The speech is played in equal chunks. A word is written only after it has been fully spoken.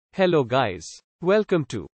Hello guys. Welcome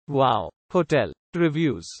to Wow Hotel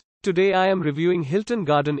Reviews. Today I am reviewing Hilton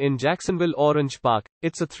Garden Inn Jacksonville Orange Park.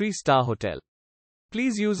 It's a 3-star hotel.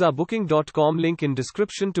 Please use our booking.com link in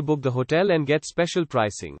description to book the hotel and get special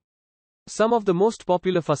pricing. Some of the most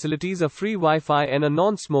popular facilities are free Wi-Fi and a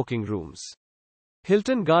non-smoking rooms.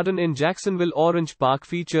 Hilton Garden Inn Jacksonville Orange Park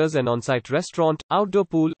features an on-site restaurant, outdoor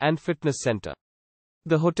pool, and fitness center.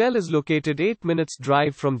 The hotel is located 8 minutes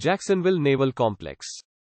drive from Jacksonville Naval Complex.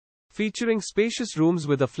 Featuring spacious rooms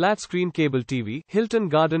with a flat-screen cable TV, Hilton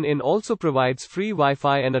Garden Inn also provides free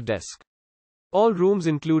Wi-Fi and a desk. All rooms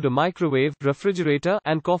include a microwave, refrigerator,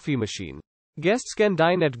 and coffee machine. Guests can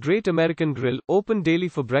dine at Great American Grill, open daily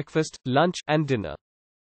for breakfast, lunch, and dinner.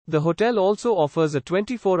 The hotel also offers a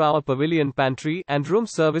 24-hour Pavilion Pantry, and room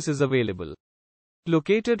service is available.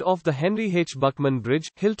 Located off the Henry H. Buckman Bridge,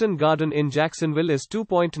 Hilton Garden Inn Jacksonville is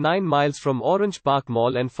 2.9 miles from Orange Park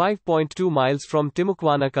Mall and 5.2 miles from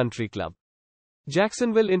Timuquana Country Club.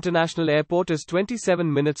 Jacksonville International Airport is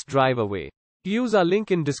 27 minutes drive away. Use our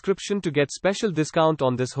link in description to get special discount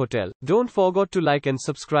on this hotel. Don't forget to like and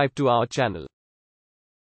subscribe to our channel.